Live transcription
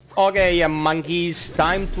Okay, monkeys,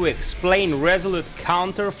 time to explain Resolute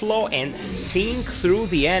Counterflow and sync through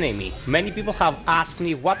the enemy. Many people have asked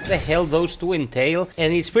me what the hell those two entail,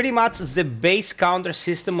 and it's pretty much the base counter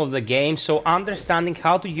system of the game, so understanding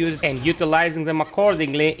how to use it and utilizing them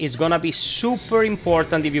accordingly is gonna be super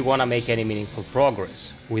important if you wanna make any meaningful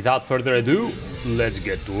progress. Without further ado, let's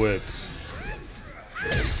get to it.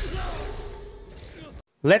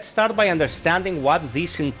 Let's start by understanding what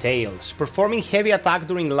this entails. Performing heavy attack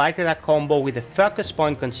during light attack combo with a focus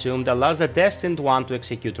point consumed allows the Destined one to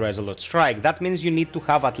execute Resolute Strike. That means you need to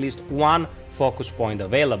have at least one focus point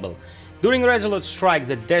available. During Resolute Strike,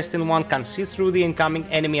 the Destined one can see through the incoming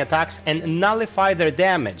enemy attacks and nullify their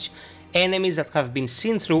damage. Enemies that have been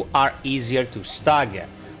seen through are easier to stagger.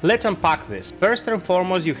 Let's unpack this. First and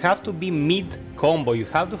foremost, you have to be mid-combo. You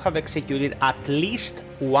have to have executed at least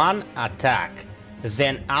one attack.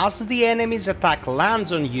 Then as the enemy's attack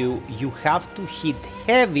lands on you, you have to hit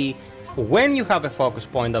heavy when you have a focus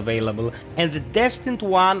point available, and the Destined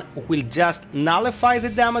one will just nullify the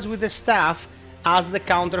damage with the staff as the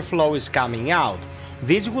counterflow is coming out.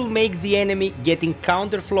 This will make the enemy getting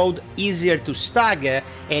counterflowed easier to stagger,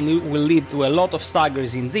 and it will lead to a lot of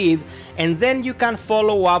staggers indeed, and then you can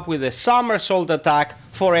follow up with a somersault attack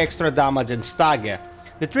for extra damage and stagger.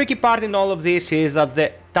 The tricky part in all of this is that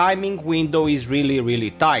the timing window is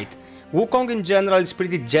really tight. Wukong in general is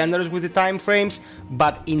pretty generous with the time frames,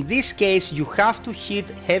 but in this case you have to hit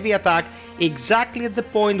heavy attack exactly at the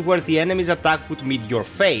point where the enemy's attack would meet your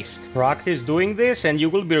face. Practice doing this and you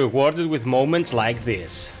will be rewarded with moments like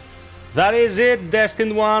this. That is it,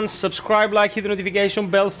 Destined ones. Subscribe, like, hit the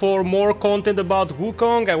notification bell for more content about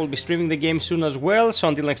Wukong. I will be streaming the game soon as well, so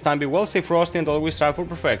until next time, be well, stay frosty, and always strive for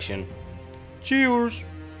perfection. Cheers!